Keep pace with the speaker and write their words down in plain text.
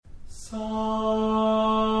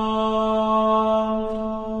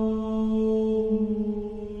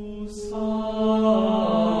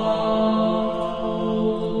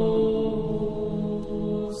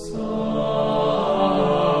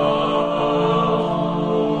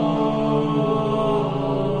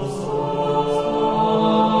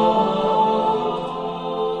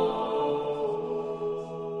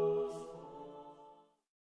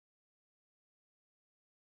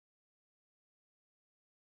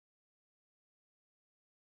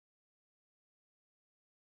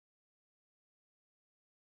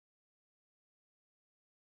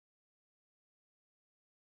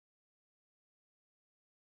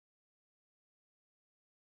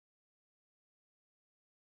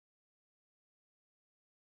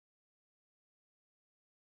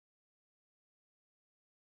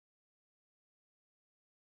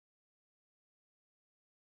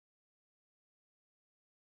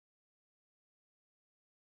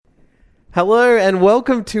Hello and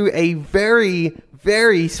welcome to a very,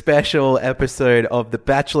 very special episode of the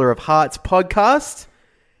Bachelor of Hearts podcast.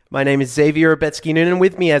 My name is Xavier Obetsky-Noonan, and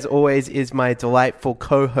with me as always is my delightful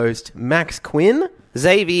co-host Max Quinn.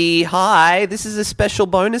 Xavier, hi. This is a special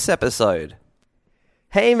bonus episode.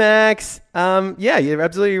 Hey Max. Yeah, you're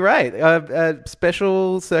absolutely right.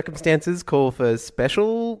 Special circumstances call for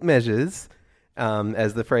special measures,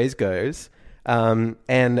 as the phrase goes. And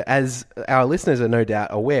as our listeners are no doubt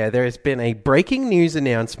aware, there has been a breaking news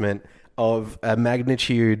announcement of a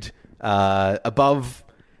magnitude above...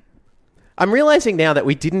 I'm realizing now that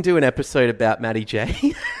we didn't do an episode about Matty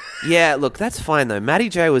J. Yeah, look, that's fine though. Matty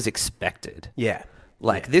J was expected. Yeah.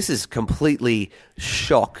 This is completely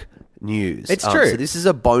shock news. It's true. So this is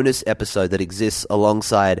a bonus episode that exists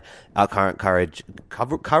alongside our current coverage.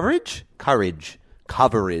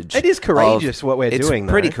 It is courageous what we're doing, It's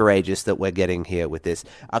pretty though. courageous that we're getting here with this.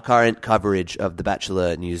 Our current coverage of The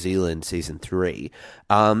Bachelor New Zealand Season 3.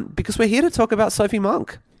 Because we're here to talk about Sophie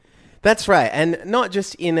Monk. That's right. And not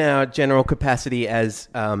just in our general capacity as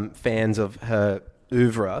fans of her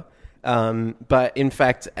oeuvre, but in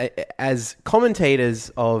fact as commentators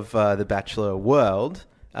of the Bachelor world,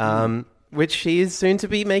 which she is soon to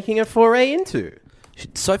be making a foray into.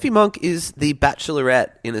 Sophie Monk is the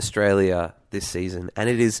Bachelorette in Australia this season, and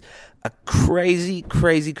it is a crazy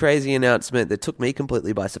announcement that took me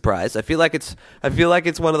completely by surprise. I feel like it's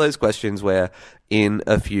one of those questions where in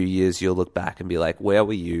a few years you'll look back and be like, where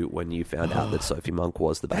were you when you found out that Sophie Monk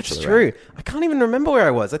was the Bachelorette? That's true. I can't even remember where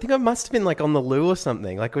I was. I think I must have been like on the loo or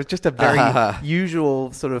something. Like it was just a very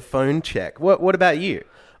usual sort of phone check. What about you?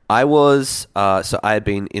 I was, so I had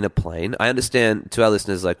been in a plane. I understand to our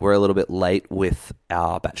listeners, like we're a little bit late with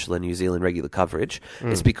our Bachelor New Zealand regular coverage.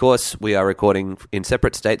 It's because we are recording in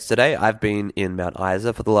separate states today. I've been in Mount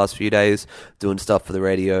Isa for the last few days doing stuff for the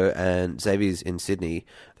radio, and Xavier's in Sydney.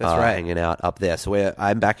 That's right. Hanging out up there. So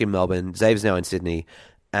I'm back in Melbourne. Xavier's now in Sydney.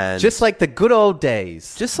 And just like the good old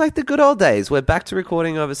days. Just like the good old days. We're back to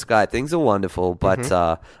recording over Skype. Things are wonderful, but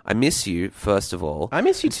I miss you, first of all. I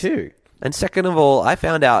miss you too. And second of all, I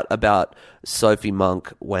found out about Sophie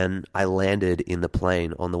Monk when I landed in the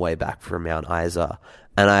plane on the way back from Mount Isa.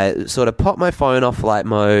 And I sort of popped my phone off flight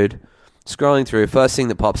mode, scrolling through. First thing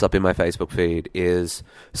that pops up in my Facebook feed is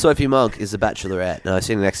Sophie Monk is the Bachelorette. And I was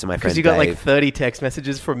sitting next to my friend Dave. Because you got like 30 text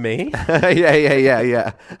messages from me?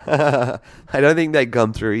 Yeah. I don't think they'd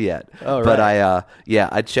come through yet. Oh, right. But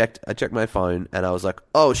I checked my phone and I was like,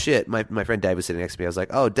 oh shit. My friend Dave was sitting next to me. I was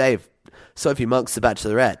like, oh, Dave, Sophie Monk's the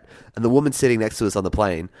Bachelorette. And the woman sitting next to us on the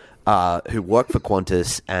plane, who worked for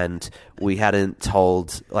Qantas, and I hadn't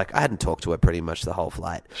talked to her pretty much the whole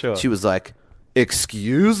flight. Sure. She was like,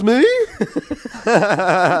 excuse me?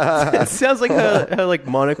 It sounds like her like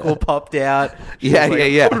monocle popped out.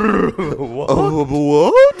 Yeah.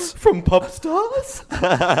 What? From Pop Stars?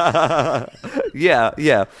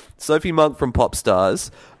 Yeah. Sophie Monk from Pop Stars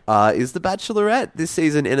is the Bachelorette this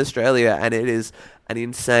season in Australia, and it is an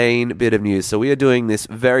insane bit of news. So we are doing this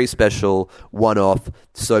very special one-off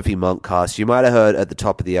Sophie Monk cast. You might have heard at the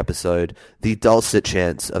top of the episode the dulcet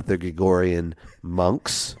chants of the Gregorian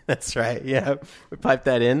monks. That's right, yeah. We piped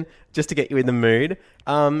that in just to get you in the mood.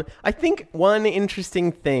 I think one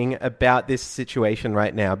interesting thing about this situation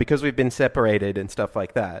right now, because we've been separated and stuff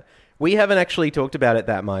like that, we haven't actually talked about it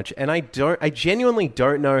that much, and I genuinely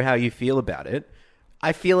don't know how you feel about it.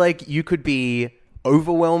 I feel like you could be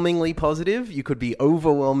overwhelmingly positive, you could be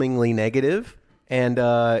overwhelmingly negative, and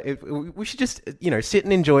we should just sit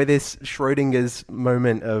and enjoy this Schrodinger's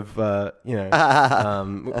moment of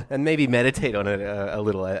and maybe meditate on it a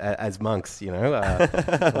little as monks,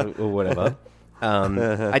 or whatever.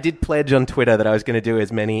 I did pledge on Twitter that I was going to do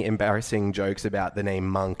as many embarrassing jokes about the name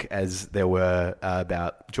Monk as there were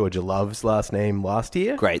about Georgia Love's last name last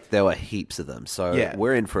year. Great. There were heaps of them. So Yeah.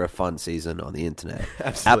 we're in for a fun season on the internet.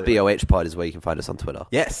 Absolutely. At BOH Pod is where you can find us on Twitter.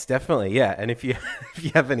 Yes, definitely. Yeah. And if you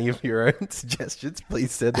have any of your own suggestions,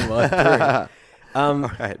 please send them on through.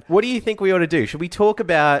 Right. What do you think we ought to do? Should we talk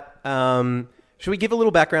about... should we give a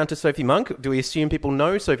little background to Sophie Monk? Do we assume people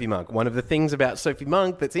know Sophie Monk? One of the things about Sophie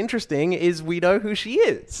Monk that's interesting is we know who she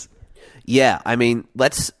is. Yeah, I mean,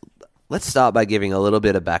 let's start by giving a little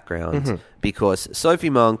bit of background because Sophie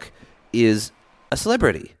Monk is a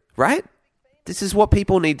celebrity, right? This is what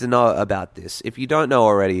people need to know about this. If you don't know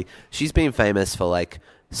already, she's been famous for like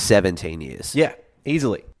 17 years. Yeah,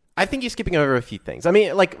 easily. I think you're skipping over a few things. I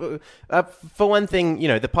mean, like, for one thing,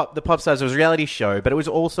 the Pop Stars was a reality show, but it was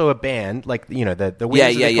also a band, like, the winners of the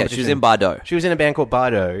competition. She was in Bardot. She was in a band called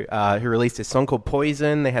Bardot, who released a song called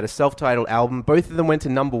Poison. They had a self-titled album. Both of them went to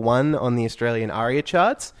 #1 on the Australian ARIA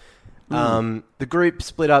charts. The group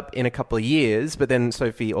split up in a couple of years, but then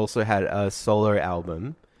Sophie also had a solo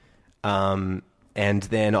album. And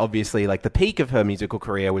then, obviously, like, the peak of her musical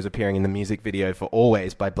career was appearing in the music video for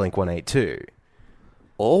Always by Blink-182.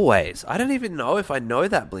 Always. I don't even know if I know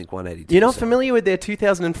that Blink-182 You're not song. familiar with their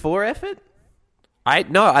 2004 effort? I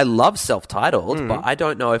love self-titled, but I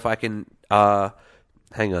don't know if I can...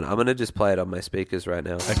 hang on, I'm going to just play it on my speakers right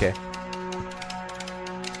now. Okay.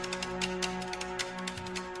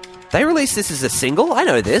 They released this as a single? I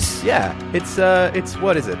know this. Yeah, it's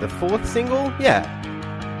what is it? The 4th single? Yeah.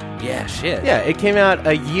 Yeah, shit. Yeah, it came out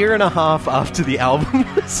a year and a half after the album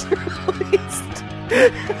was released.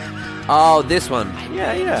 Oh, this one.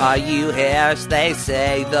 Yeah. Are you here? They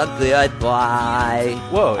say the goodbye.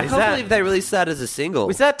 Whoa, I is can't that- believe they released that as a single.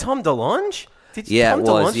 Was that Tom DeLonge? Did Yeah, Tom it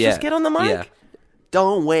was. DeLonge Yeah. just get on the mic? Yeah.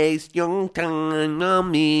 Don't waste your time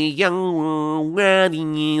on me, young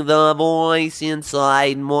already the voice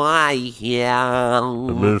inside my head.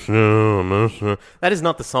 That is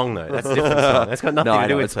not the song, though. That's a different song. That's got nothing No, to I do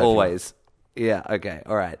know, with it's Sophie. always. Yeah, okay,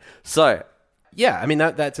 all right. So, Yeah, I mean,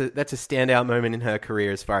 that's a standout moment in her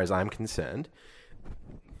career as far as I'm concerned.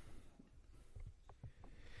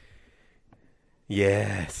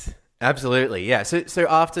 Yes, absolutely. Yeah. So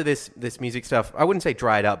after this music stuff, I wouldn't say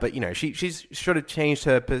dried up, but she's sort of changed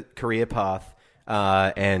her career path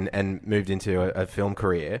and moved into a film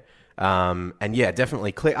career. And yeah,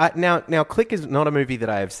 definitely Click. Now Click is not a movie that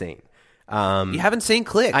I have seen. you haven't seen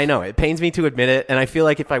Click. I know, it pains me to admit it, and I feel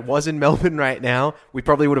like if I was in Melbourne right now, we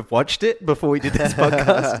probably would have watched it before we did this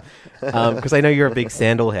podcast. Because I know you're a big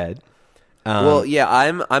Sandal head. Well, yeah,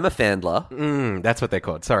 I'm a fandler. That's what they're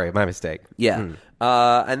called. Sorry, my mistake. Yeah.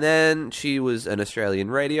 And then she was an Australian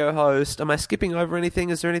radio host. Am I skipping over anything?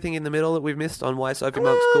 Is there anything in the middle that we've missed on why Sophie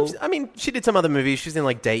Monk's cool? I mean, she did some other movies. She was in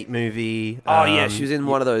like Date Movie. Oh, yeah, she was in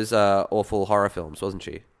one of those awful horror films, wasn't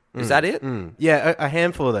she? Is that it? Yeah, a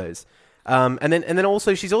handful of those. And then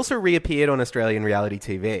also she's also reappeared on Australian reality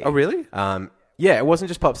TV. Oh, really? Yeah, it wasn't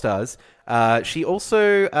just Pop Stars. She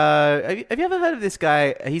also have you ever heard of this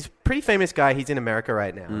guy? He's a pretty famous guy. He's in America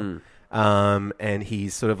right now. And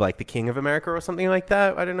he's sort of like the king of America or something like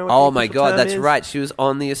that. I don't know. What Oh the my official God, term that's is. right. She was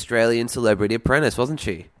on the Australian Celebrity Apprentice, wasn't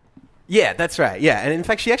she? Yeah, that's right. Yeah, and in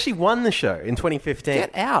fact, she actually won the show in 2015.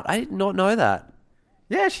 Get out. I did not know that.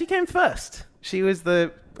 Yeah, she came first. She was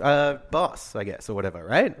the boss, I guess, or whatever,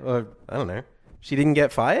 right? Or I don't know. She didn't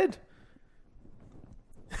get fired?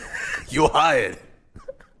 You're hired.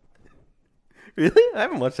 Really? I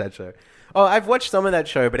haven't watched that show. Oh, I've watched some of that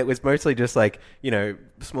show, but it was mostly just like,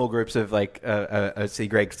 small groups of like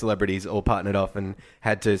C-grade celebrities all partnered off and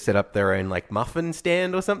had to set up their own like muffin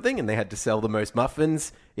stand or something, and they had to sell the most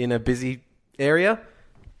muffins in a busy area.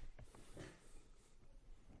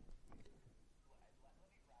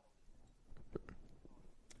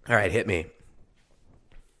 All right, hit me.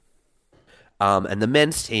 And the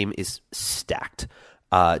men's team is stacked.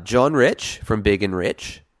 John Rich from Big and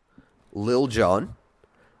Rich, Lil Jon,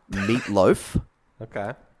 Meatloaf,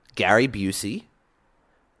 Okay. Gary Busey,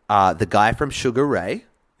 the guy from Sugar Ray.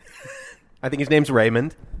 I think his name's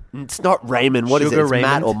Raymond. It's not Raymond. What is Sugar it? It's Matt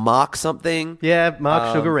Raymond? or Mark something. Yeah,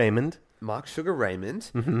 Mark Sugar Raymond. Mark Sugar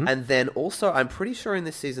Raymond. Mm-hmm. And then also, I'm pretty sure in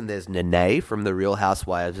this season there's Nene from The Real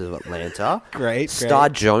Housewives of Atlanta. Great. Star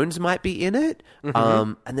Jones might be in it.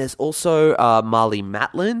 And there's also Marley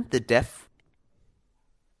Matlin, the deaf.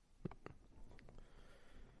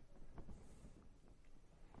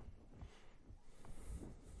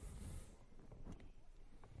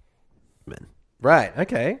 Right,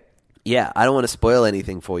 okay. Yeah, I don't want to spoil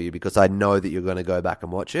anything for you because I know that you're going to go back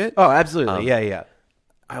and watch it. Oh, absolutely. Yeah.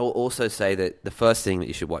 I will also say that the first thing that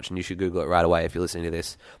you should watch, and you should Google it right away if you're listening to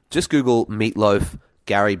this, just Google Meatloaf,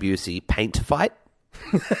 Gary Busey, paint fight.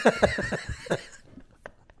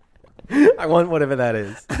 I want whatever that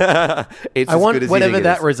is. It's I as want good as you whatever think it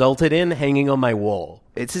that is. resulted in hanging on my wall.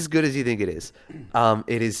 It's as good as you think it is.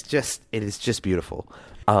 It is just beautiful.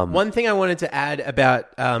 One thing I wanted to add about,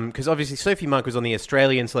 because obviously Sophie Monk was on the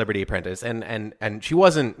Australian Celebrity Apprentice, and she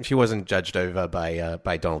wasn't judged over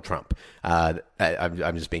by Donald Trump.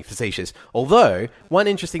 I'm just being facetious. Although one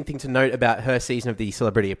interesting thing to note about her season of the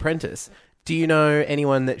Celebrity Apprentice. Do you know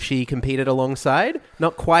anyone that she competed alongside?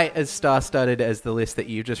 Not quite as star-studded as the list that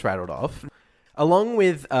you just rattled off. Along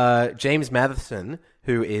with James Matheson,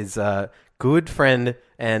 who is a good friend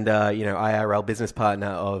and IRL business partner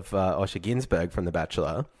of Osher Ginsburg from The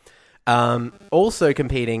Bachelor. Also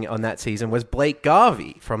competing on that season was Blake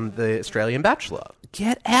Garvey from The Australian Bachelor.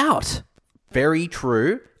 Get out. Very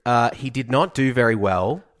true. He did not do very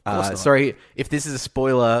well. Sorry if this is a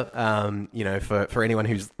spoiler, for anyone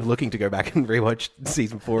who's looking to go back and rewatch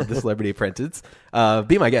season 4 of The Celebrity Apprentice.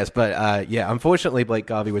 Be my guest, but unfortunately, Blake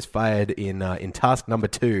Garvey was fired in task number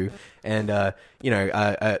 2, and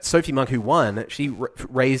Sophie Monk, who won, she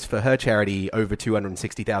raised for her charity over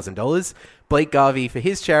 $260,000. Blake Garvey for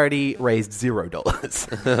his charity raised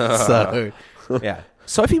 $0. So, yeah,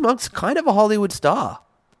 Sophie Monk's kind of a Hollywood star.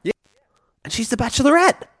 Yeah, and she's the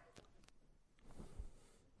Bachelorette.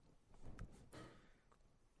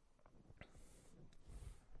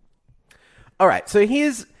 All right, so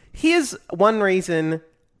here's one reason.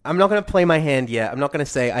 I'm not going to play my hand yet. I'm not going to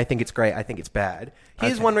say I think it's great, I think it's bad.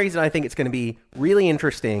 Here's one reason I think it's going to be really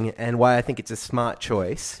interesting and why I think it's a smart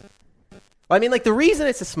choice. Well, I mean, the reason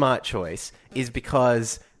it's a smart choice is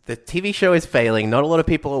because the TV show is failing. Not a lot of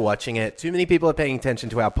people are watching it. Too many people are paying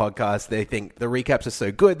attention to our podcast. They think the recaps are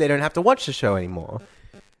so good, they don't have to watch the show anymore.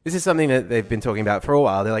 This is something that they've been talking about for a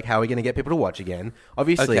while. They're like, how are we going to get people to watch again?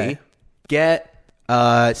 Obviously, get...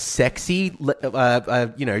 sexy, she's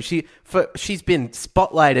been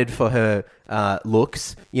spotlighted for her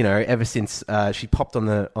looks, ever since she popped on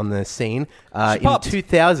the scene in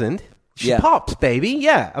 2000. She pops, baby.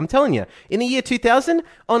 Yeah, I'm telling you. In the year 2000,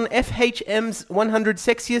 on FHM's 100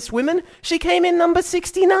 Sexiest Women, she came in number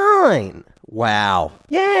 69. Wow.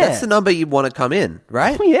 Yeah, that's the number you want to come in,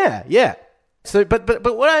 right? Oh, yeah. So,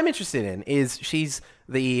 but what I'm interested in is she's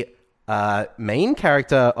the main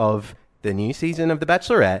character of the new season of The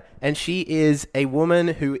Bachelorette, and she is a woman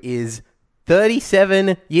who is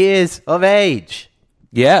 37 years of age.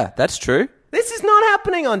 Yeah, that's true. This is not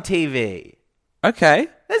happening on TV. Okay.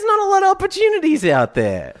 There's not a lot of opportunities out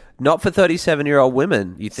there. Not for 37-year-old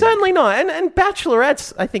women, you think? Certainly not. And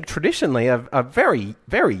bachelorettes, I think, traditionally are very,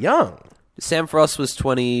 very young. Sam Frost was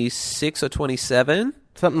 26 or 27.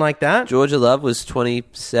 Something like that. Georgia Love was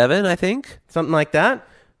 27, I think. Something like that.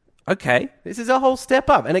 Okay. This is a whole step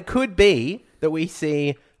up. And it could be that we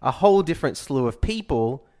see a whole different slew of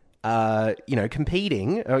people,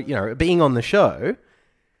 competing, or, being on the show.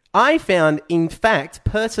 I found, in fact,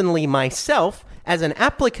 personally myself, as an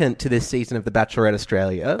applicant to this season of The Bachelorette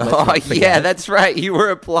Australia. Oh, yeah, that's right. You were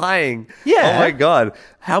applying. Yeah. Oh, my God.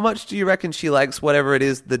 How much do you reckon she likes whatever it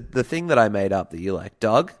is, the thing that I made up that you like,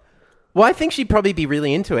 Doug? Well, I think she'd probably be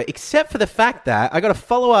really into it, except for the fact that I got a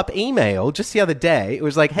follow-up email just the other day. It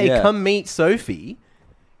was like, hey, come meet Sophie.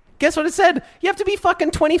 Guess what it said? You have to be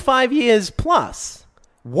fucking 25 years plus.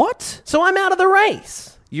 What? So I'm out of the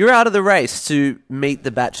race. You're out of the race to meet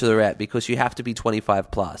the Bachelorette because you have to be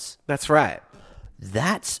 25 plus. That's right.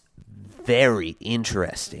 That's very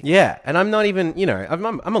interesting. Yeah, and I'm not even,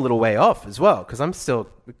 I'm a little way off as well because I'm still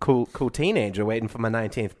a cool teenager waiting for my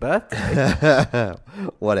 19th birthday.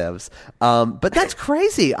 Whatevs. But that's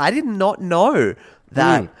crazy. I did not know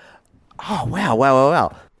that. Oh,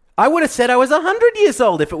 wow. I would have said I was 100 years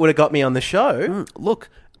old if it would have got me on the show. Look,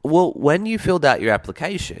 well, when you filled out your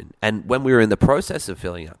application and when we were in the process of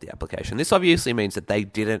filling out the application, this obviously means that they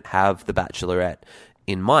didn't have the Bachelorette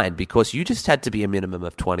in mind because you just had to be a minimum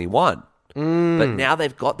of 21. But now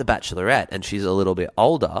they've got the Bachelorette and she's a little bit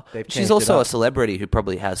older. She's also a celebrity who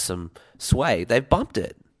probably has some sway. They've bumped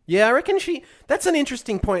it. Yeah, I reckon that's an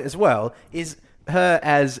interesting point as well, is her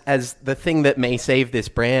as the thing that may save this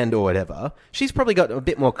brand or whatever. She's probably got a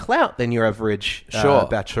bit more clout than your average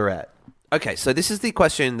Bachelorette. Okay, so this is the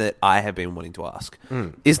question that I have been wanting to ask.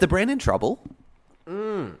 Is the brand in trouble?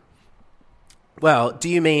 Well, do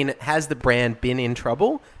you mean, has the brand been in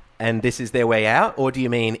trouble and this is their way out? Or do you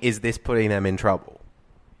mean, is this putting them in trouble?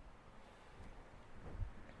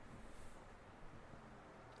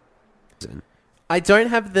 I don't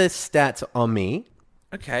have the stats on me.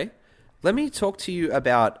 Okay. Let me talk to you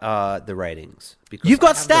about the ratings. Because You've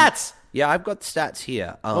got I have them- stats! Yeah, I've got stats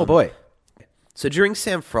here. Oh, boy. So during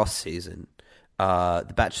Sam Frost's season,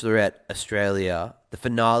 The Bachelorette Australia, the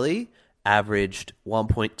finale averaged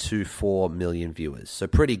 1.24 million viewers. So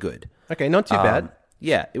pretty good. Okay, not too bad.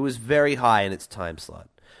 Yeah, it was very high in its time slot.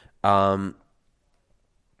 On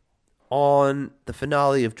the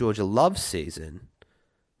finale of Georgia Love's season,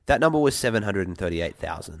 that number was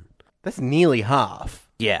 738,000. That's nearly half.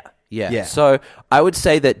 Yeah. Yeah. So I would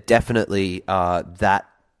say that definitely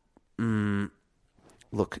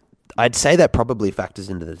look, I'd say that probably factors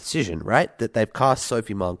into the decision, right? That they've cast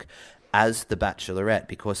Sophie Monk as the Bachelorette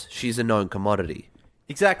because she's a known commodity.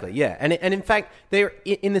 Exactly, yeah. And in fact, they're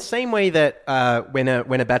in the same way that when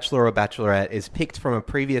a bachelor or bachelorette is picked from a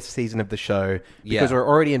previous season of the show because we're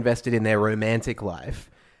already invested in their romantic life,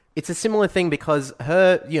 it's a similar thing because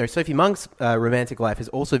Sophie Monk's romantic life has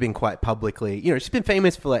also been quite publicly, she's been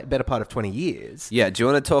famous for like better part of 20 years. Yeah, do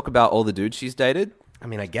you want to talk about all the dudes she's dated? I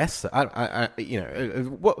mean, I guess so.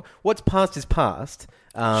 What's past is past.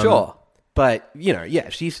 Sure. But,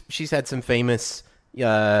 she's had some famous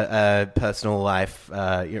personal life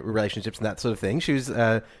relationships and that sort of thing. She was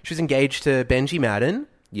engaged to Benji Madden.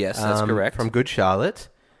 Yes, that's correct. From Good Charlotte.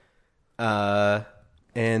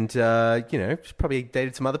 And she's probably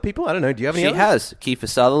dated some other people. I don't know. Do you have any others? She has. Kiefer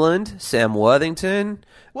Sutherland, Sam Worthington,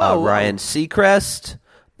 Ryan Seacrest,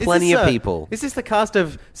 plenty of people. Is this the cast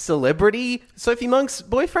of celebrity Sophie Monk's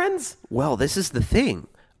boyfriends? Well, this is the thing.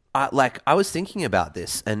 I was thinking about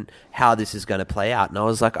this and how this is going to play out, and I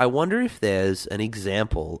was like, I wonder if there's an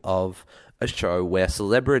example of a show where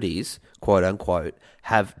celebrities, quote unquote,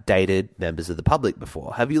 have dated members of the public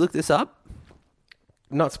before. Have you looked this up?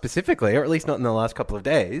 Not specifically, or at least not in the last couple of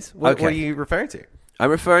days. What are you referring to? I'm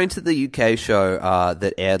referring to the UK show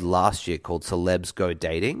that aired last year called Celebs Go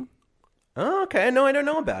Dating. Oh, okay. No, I don't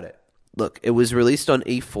know about it. Look, it was released on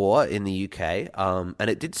E4 in the UK, and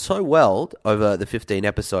it did so well over the 15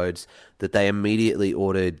 episodes that they immediately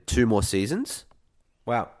ordered 2 more seasons.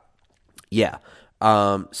 Wow. Yeah.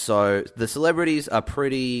 So the celebrities are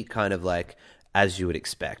pretty kind of like, as you would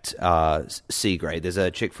expect, C-grade. There's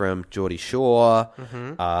a chick from Geordie Shore.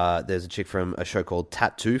 Mm-hmm. There's a chick from a show called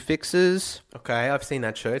Tattoo Fixers. Okay, I've seen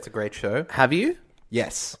that show. It's a great show. Have you?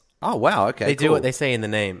 Yes. Oh, wow. Okay, They do what they say in the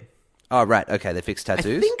name. Oh, right. Okay, they fix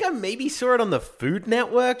tattoos. I think I maybe saw it on the Food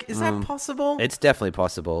Network. Is that possible? It's definitely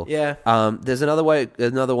possible. Yeah. There's another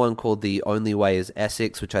one called The Only Way is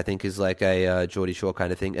Essex, which I think is like a Geordie Shore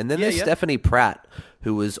kind of thing. And then there's Stephanie Pratt,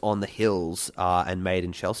 who was on The Hills and Made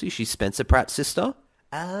in Chelsea. She's Spencer Pratt's sister.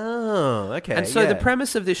 Oh, okay. And so the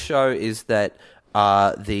premise of this show is that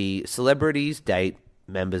the celebrities date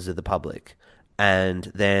members of the public.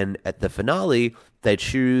 And then at the finale, they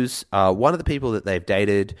choose one of the people that they've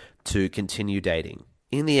dated to continue dating.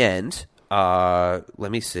 In the end,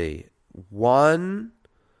 let me see. 1,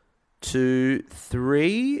 2,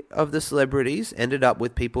 3 of the celebrities ended up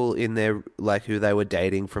with people in their who they were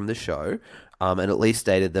dating from the show, and at least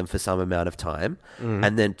dated them for some amount of time.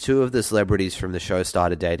 And then 2 of the celebrities from the show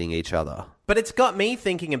started dating each other. But it's got me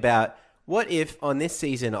thinking about what if on this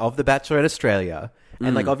season of The Bachelorette Australia,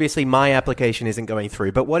 and obviously my application isn't going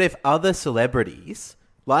through, but what if other celebrities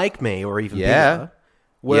like me or even bigger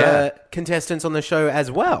were contestants on the show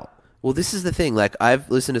as well? Well, this is the thing. I've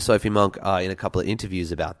listened to Sophie Monk in a couple of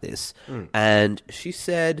interviews about this, and she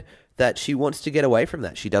said that she wants to get away from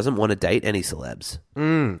that. She doesn't want to date any celebs.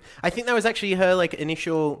 I think that was actually her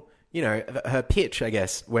initial, her pitch, I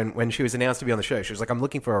guess, when she was announced to be on the show. She was like, I'm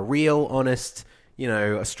looking for a real, honest,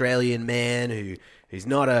 Australian man who's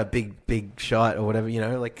not a big shot or whatever,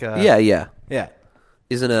 Yeah.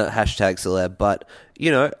 Isn't a hashtag celeb, but,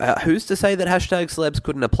 who's to say that hashtag celebs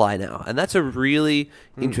couldn't apply now? And that's a really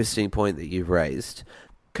interesting point that you've raised.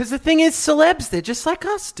 Because the thing is, celebs, they're just like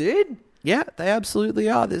us, dude. Yeah, they absolutely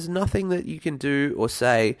are. There's nothing that you can do or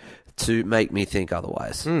say to make me think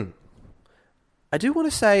otherwise. I do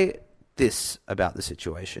want to say this about the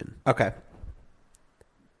situation. Okay.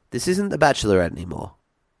 This isn't The Bachelorette anymore.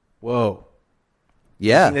 Whoa.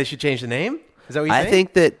 Yeah. You think they should change the name? Is that what you're saying? I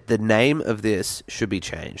think that the name of this should be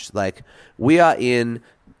changed. We are in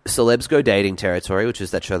Celebs Go Dating territory, which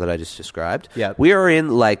is that show that I just described. Yeah. We are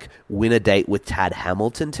in, Win a Date with Tad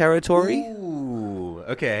Hamilton territory. Ooh,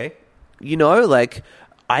 okay.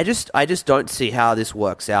 I just don't see how this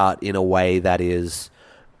works out in a way that is,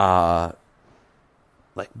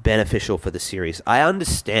 beneficial for the series. I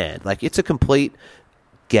understand. It's a complete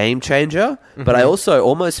game changer, but I also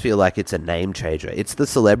almost feel like it's a name changer. It's the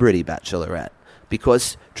Celebrity Bachelorette.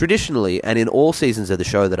 Because traditionally, and in all seasons of the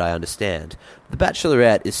show that I understand, the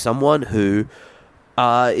Bachelorette is someone who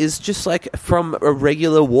is just like from a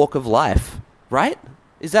regular walk of life, right?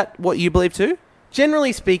 Is that what you believe too?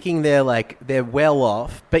 Generally speaking, they're well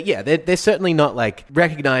off, but yeah, they're certainly not like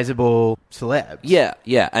recognizable celebs.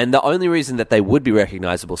 Yeah, and the only reason that they would be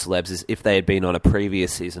recognizable celebs is if they had been on a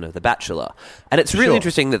previous season of The Bachelor. And it's really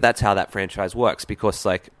interesting that that's how that franchise works, because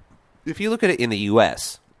like if you look at it in the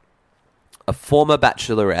US, a former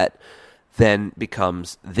bachelorette then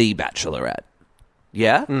becomes the bachelorette.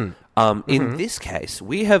 Yeah? In this case,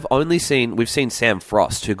 we've seen Sam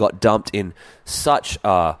Frost, who got dumped in such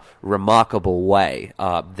a remarkable way,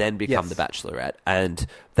 then become the Bachelorette, and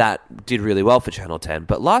that did really well for Channel 10.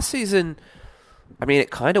 But last season, I mean, it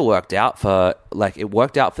kind of worked out for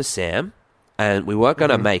Sam, and we weren't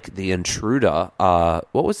going to make the intruder.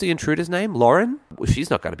 What was the intruder's name? Lauren? Well, she's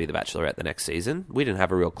not going to be the Bachelorette the next season. We didn't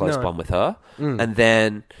have a real close bond with her, and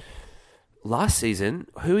then. Last season,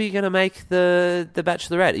 who are you going to make the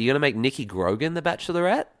Bachelorette? Are you going to make Nikki Grogan the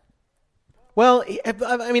Bachelorette? Well,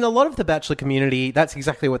 I mean, a lot of the Bachelor community, that's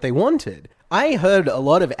exactly what they wanted. I heard a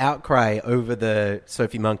lot of outcry over the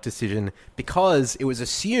Sophie Monk decision because it was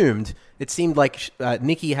assumed, it seemed like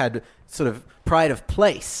Nikki had sort of pride of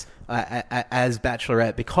place as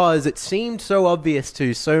Bachelorette because it seemed so obvious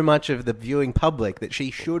to so much of the viewing public that she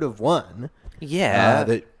should have won. Yeah.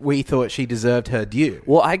 That we thought she deserved her due.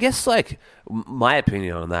 Well, I guess, like, my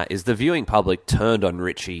opinion on that is the viewing public turned on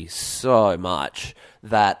Richie so much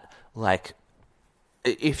that, like,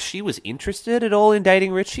 if she was interested at all in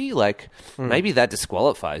dating Richie, like, maybe that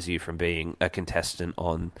disqualifies you from being a contestant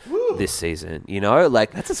on this season, you know?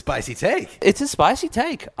 Like, that's a spicy take. It's a spicy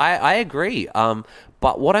take. I agree.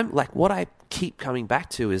 But what I keep coming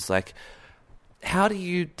back to is, like, how do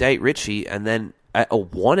you date Richie and then... or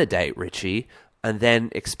want to date Richie and then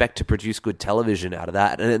expect to produce good television out of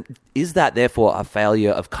that? And is that therefore a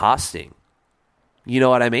failure of casting? You know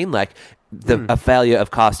what I mean? Like a failure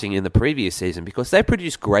of casting in the previous season, because they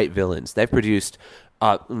produced great villains. They've produced,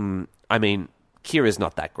 I mean, Kira's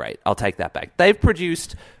not that great. I'll take that back. They've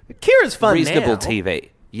produced Kira's fun reasonable now. TV.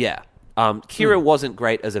 Yeah. Kira wasn't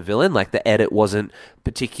great as a villain. Like the edit wasn't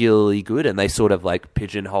particularly good, and they sort of like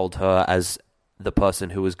pigeonholed her as the person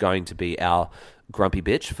who was going to be our grumpy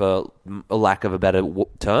bitch, for a lack of a better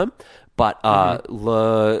term. But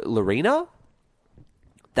Lorena,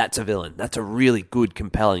 that's a villain. That's a really good,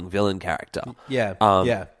 compelling villain character.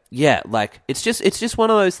 Yeah, yeah. Like it's just one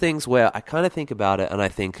of those things where I kind of think about it and I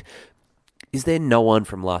think, is there no one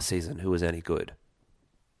from last season who was any good?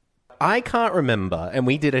 I can't remember, and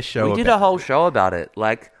we did a show. We did a whole show about it.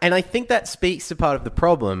 Like, and I think that speaks to part of the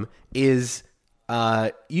problem is.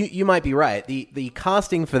 You might be right. The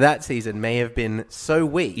casting for that season may have been so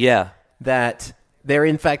weak that there,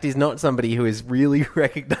 in fact, is not somebody who is really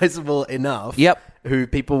recognizable enough who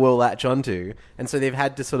people will latch onto. And so they've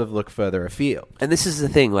had to sort of look further afield. And this is the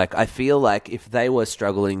thing. Like, I feel like if they were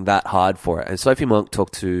struggling that hard for it, and Sophie Monk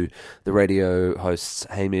talked to the radio hosts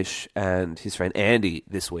Hamish and his friend Andy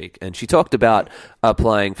this week, and she talked about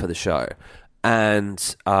applying for the show. And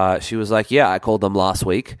she was like, yeah, I called them last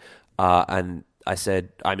week, and I said,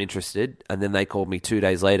 I'm interested. And then they called me 2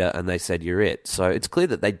 days later and they said, you're it. So it's clear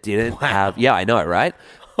that they didn't have... Yeah, I know, right?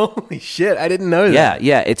 Holy shit, I didn't know that.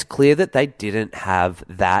 Yeah. It's clear that they didn't have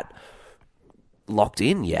that locked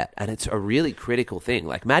in yet. And it's a really critical thing.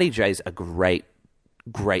 Like, Matty J's a great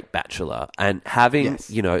bachelor. And having,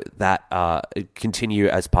 that continue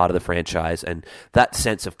as part of the franchise and that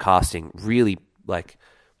sense of casting really, like,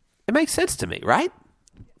 it makes sense to me, right?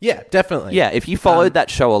 Yeah, definitely. Yeah, if you followed that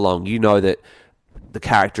show along, you know that the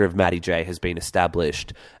character of Matty J has been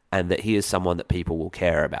established and that he is someone that people will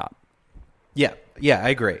care about. Yeah, I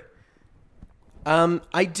agree.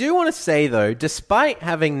 I do want to say, though, despite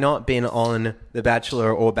having not been on The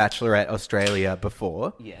Bachelor or Bachelorette Australia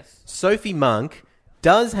before, Sophie Monk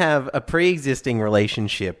does have a pre-existing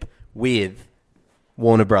relationship with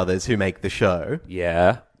Warner Brothers, who make the show.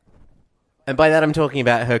 Yeah. And by that, I'm talking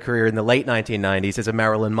about her career in the late 1990s as a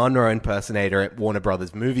Marilyn Monroe impersonator at Warner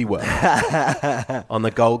Brothers Movie World on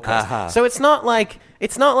the Gold Coast. So it's not like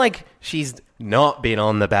she's not been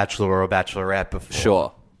on The Bachelor or Bachelorette before.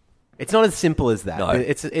 Sure. It's not as simple as that. No.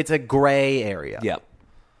 It's a grey area. Yeah.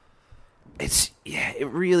 It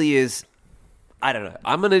really is. I don't know.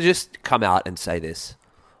 I'm going to just come out and say this.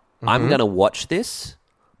 I'm going to watch this.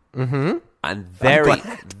 Mm-hmm. I'm very,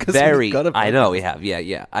 I know we have.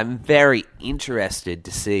 Yeah. I'm very interested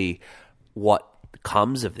to see what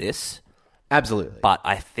comes of this. Absolutely. But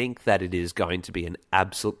I think that it is going to be an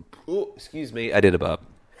absolute... Oh, excuse me. I did a burp.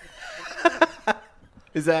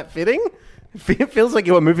 Is that fitting? It feels like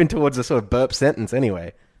you were moving towards a sort of burp sentence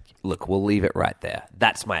anyway. Look, we'll leave it right there.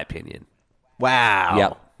 That's my opinion. Wow.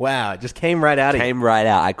 Yep. Wow, it just came right out of you. Came right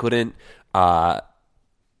out. I couldn't.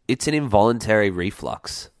 It's an involuntary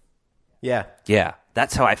reflux. Yeah. Yeah,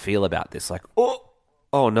 that's how I feel about this. Like, oh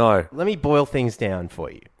no. Let me boil things down for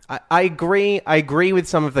you. I agree. I agree with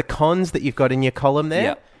some of the cons that you've got in your column there.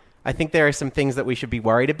 Yep. I think there are some things that we should be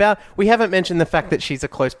worried about. We haven't mentioned the fact that she's a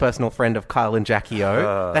close personal friend of Kyle and Jackie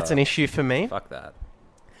O. That's an issue for me. Fuck that.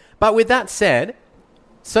 But with that said,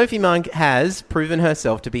 Sophie Monk has proven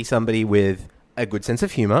herself to be somebody with a good sense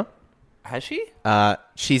of humor. Has she?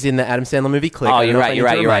 She's in the Adam Sandler movie Click. Oh, I don't you're know if right. I You're need to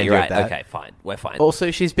right. You're right. remind You're you right. of that. Okay, fine. We're fine.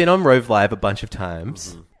 Also, she's been on Rove Live a bunch of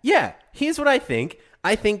times. Yeah. Here's what I think.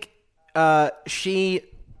 I think she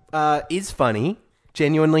is funny.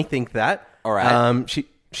 Genuinely think that. All right.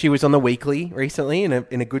 She was on The Weekly recently in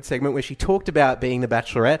a good segment where she talked about being the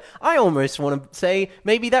Bachelorette. I almost want to say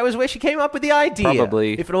maybe that was where she came up with the idea.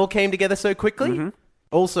 Probably. If it all came together so quickly.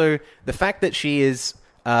 Also, the fact that she is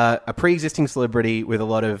a pre-existing celebrity with a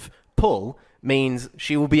lot of pull means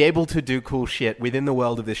she will be able to do cool shit within the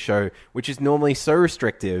world of this show, which is normally so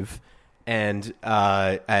restrictive and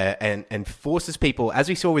forces people, as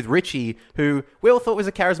we saw with Richie, who we all thought was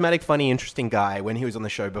a charismatic, funny, interesting guy when he was on the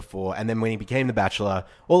show before, and then when he became The Bachelor,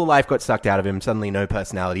 all the life got sucked out of him, suddenly no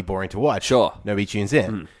personality, boring to watch. Sure. Nobody tunes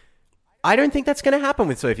in. I don't think that's going to happen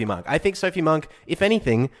with Sophie Monk. I think Sophie Monk, if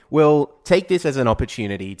anything, will take this as an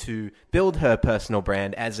opportunity to build her personal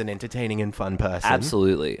brand as an entertaining and fun person.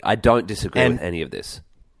 Absolutely. I don't disagree with any of this.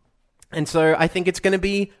 And so I think it's going to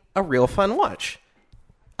be a real fun watch.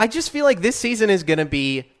 I just feel like this season is going to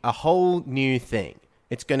be a whole new thing.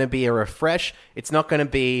 It's going to be a refresh. It's not going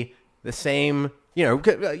to be the same, you know,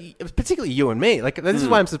 particularly you and me. Like, this is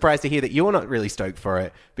why I'm surprised to hear that you're not really stoked for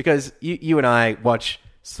it, because you and I watch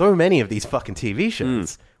so many of these fucking TV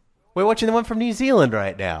shows. We're watching the one from New Zealand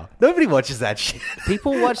right now. Nobody watches that shit.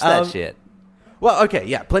 People watch that shit. Well, okay,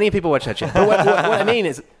 yeah, plenty of people watch that shit. But what I mean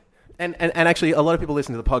is, and actually, a lot of people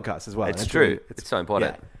listen to the podcast as well. It's true. It's so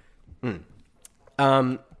important.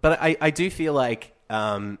 Yeah. But I do feel like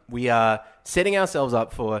we are setting ourselves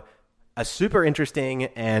up for a super interesting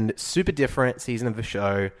and super different season of the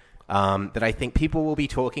show that I think people will be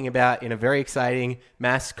talking about in a very exciting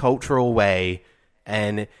mass cultural way.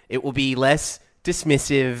 And it will be less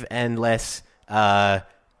dismissive and less, I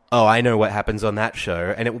know what happens on that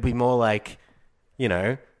show. And it will be more like, you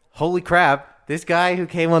know, holy crap, this guy who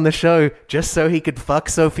came on the show just so he could fuck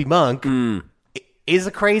Sophie Monk is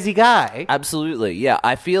a crazy guy. Absolutely. Yeah,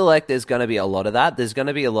 I feel like there's going to be a lot of that. There's going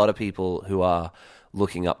to be a lot of people who are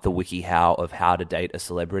looking up the WikiHow of how to date a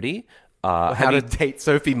celebrity. How to date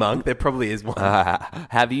Sophie Monk. There probably is one.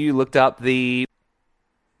 Have you looked up the...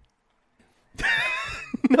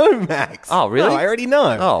 No, Max. Oh, really? No, I already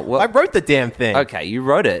know. Oh, well, I wrote the damn thing. Okay, you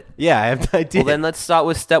wrote it. Yeah, I did. Well, then let's start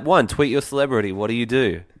with step one. Tweet your celebrity. What do you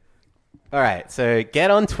do? All right, so get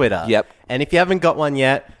on Twitter. Yep. And if you haven't got one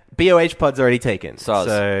yet, BOH Pod's already taken. So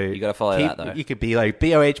you got to follow that, though. You could be like,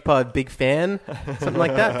 BOH Pod, big fan, something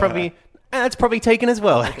like that. Probably, that's probably taken as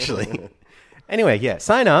well, actually. Anyway, yeah,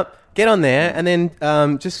 sign up, get on there, and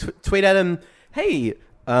then just tweet at him, hey,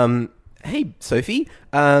 Sophie,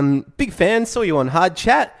 big fan, saw you on Hard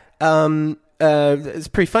Chat. It's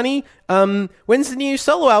pretty funny. When's the new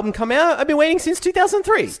solo album come out? I've been waiting since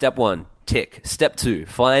 2003. Step one, tick. Step two,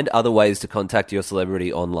 find other ways to contact your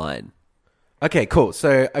celebrity online. Okay, cool.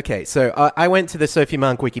 So I went to the Sophie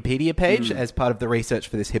Monk Wikipedia page as part of the research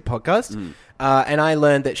for this hip podcast, and I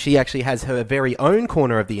learned that she actually has her very own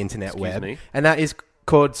corner of the internet web, and that is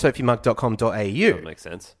called sophiemonk.com.au. That makes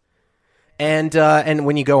sense. And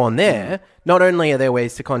when you go on there, not only are there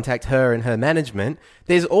ways to contact her and her management,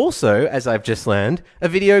 there's also, as I've just learned, a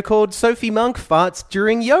video called Sophie Monk Farts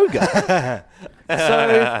During Yoga.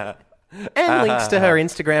 And links to her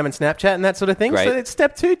Instagram and Snapchat and that sort of thing. Great. So it's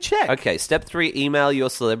step 2, check. Okay, step 3, email your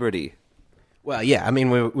celebrity. Well, yeah, I mean,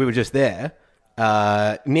 we were just there.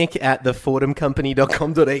 Nick at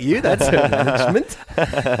thefordhamcompany.com.au. That's her management.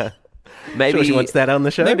 Maybe sure she wants that on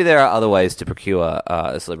the show. Maybe there are other ways to procure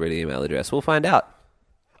a celebrity email address. We'll find out.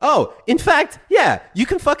 Oh, in fact, yeah, you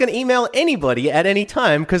can fucking email anybody at any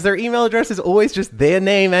time because their email address is always just their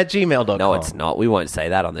name at gmail.com. No, it's not. We won't say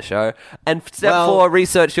that on the show. And step 4,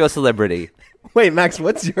 research your celebrity. Wait, Max,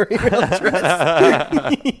 what's your email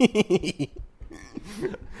address?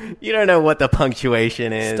 You don't know what the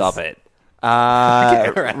punctuation is. Stop it. Okay,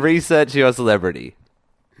 right. Research your celebrity.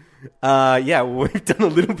 Yeah, we've done a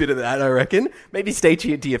little bit of that, I reckon. Maybe stay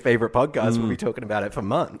tuned to your favorite podcast. We'll be talking about it for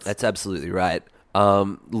months. That's absolutely right.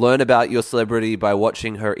 Learn about your celebrity by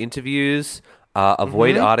watching her interviews.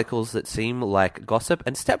 Avoid articles that seem like gossip.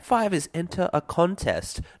 And step 5 is enter a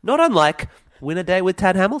contest. Not unlike Win a Day with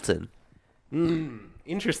Tad Hamilton.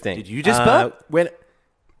 Interesting. Did you just burp?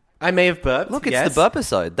 I may have burped. Look, it's yes. the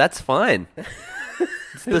burpisode. That's fine.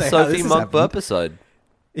 It's the How Sophie this has Monk happened. burpisode.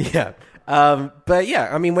 Yeah. But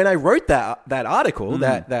yeah, I mean, when I wrote that article,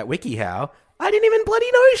 that WikiHow, I didn't even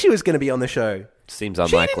bloody know she was going to be on the show. Seems She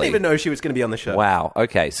unlikely. didn't even know she was going to be on the show. Wow.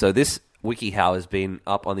 Okay, so this WikiHow has been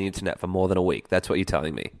up on the internet for more than a week. That's what you're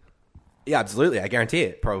telling me. Yeah, absolutely. I guarantee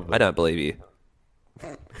it, probably. I don't believe you.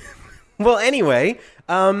 Well, anyway,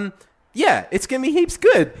 yeah, it's going to be heaps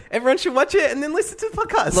good. Everyone should watch it and then listen to the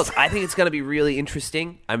podcast. Look, I think it's going to be really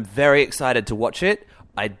interesting. I'm very excited to watch it.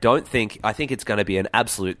 I think it's going to be an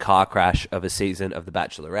absolute car crash of a season of The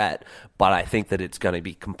Bachelorette, but I think that it's going to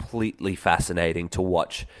be completely fascinating to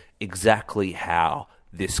watch exactly how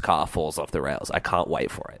this car falls off the rails. I can't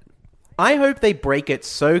wait for it. I hope they break it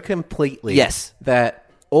so completely Yes.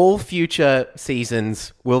 that all future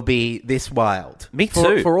seasons will be this wild. Me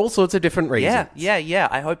too. For all sorts of different reasons. Yeah.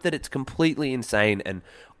 I hope that it's completely insane and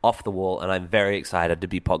off the wall, and I'm very excited to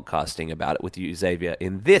be podcasting about it with you, Xavier,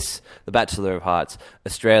 in this, The Bachelor of Hearts,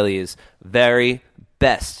 Australia's very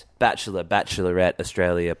best Bachelorette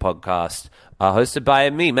Australia podcast, hosted by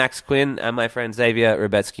me, Max Quinn, and my friend Xavier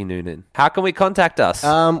Rebetsky-Noonan. How can we contact us?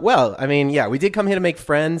 Well, I mean, yeah, we did come here to make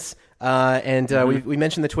friends. And we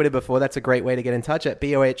mentioned the Twitter before. That's a great way to get in touch at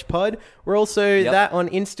BOH Pod. We're also that on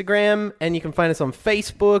Instagram, and you can find us on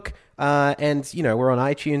Facebook. And, you know, we're on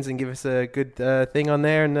iTunes, and give us a good thing on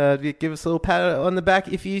there, and give us a little pat on the back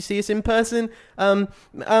if you see us in person. Don't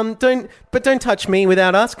touch me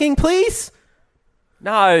without asking, please.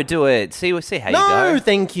 No, do it. See how you go. No,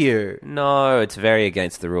 thank you. No, it's very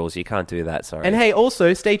against the rules. You can't do that, sorry. And hey,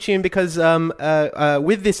 also stay tuned because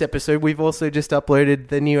with this episode, we've also just uploaded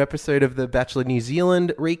the new episode of the Bachelor New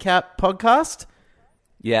Zealand recap podcast.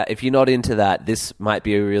 Yeah, if you're not into that, this might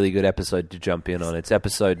be a really good episode to jump in on. It's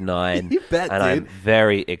episode 9. You bet, and dude. I'm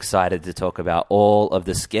very excited to talk about all of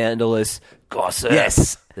the scandalous gossip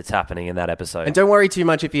that's happening in that episode. And don't worry too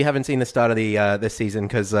much if you haven't seen the start of the season,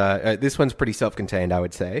 because this one's pretty self-contained, I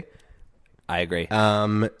would say. I agree.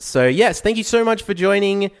 So yes, thank you so much for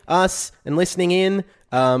joining us and listening in.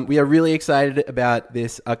 We are really excited about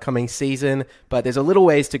this upcoming season, but there's a little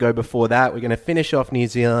ways to go before that. We're going to finish off New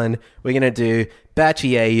Zealand. We're going to do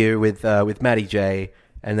Batchy AU with Matty J,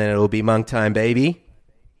 and then it'll be Monk time, baby.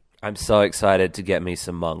 I'm so excited to get me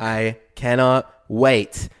some Monk. I cannot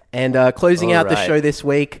wait. And closing out the right. show this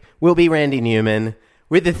week will be Randy Newman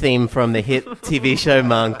with the theme from the hit TV show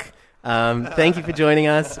Monk. Thank you for joining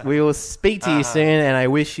us. We will speak to you soon, and I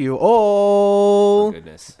wish you all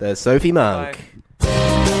the Sophie Monk. Bye.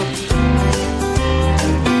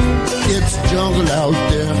 It's jungle out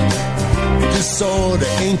there, disorder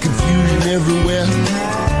and confusion everywhere.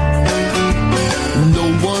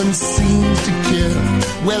 No one seems to care.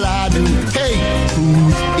 Well, I do. Hey,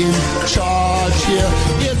 who's in charge here?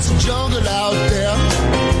 It's jungle out there,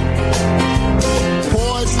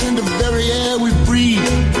 poison the very air we breathe.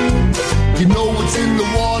 You know what's in the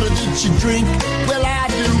water that you drink. Well,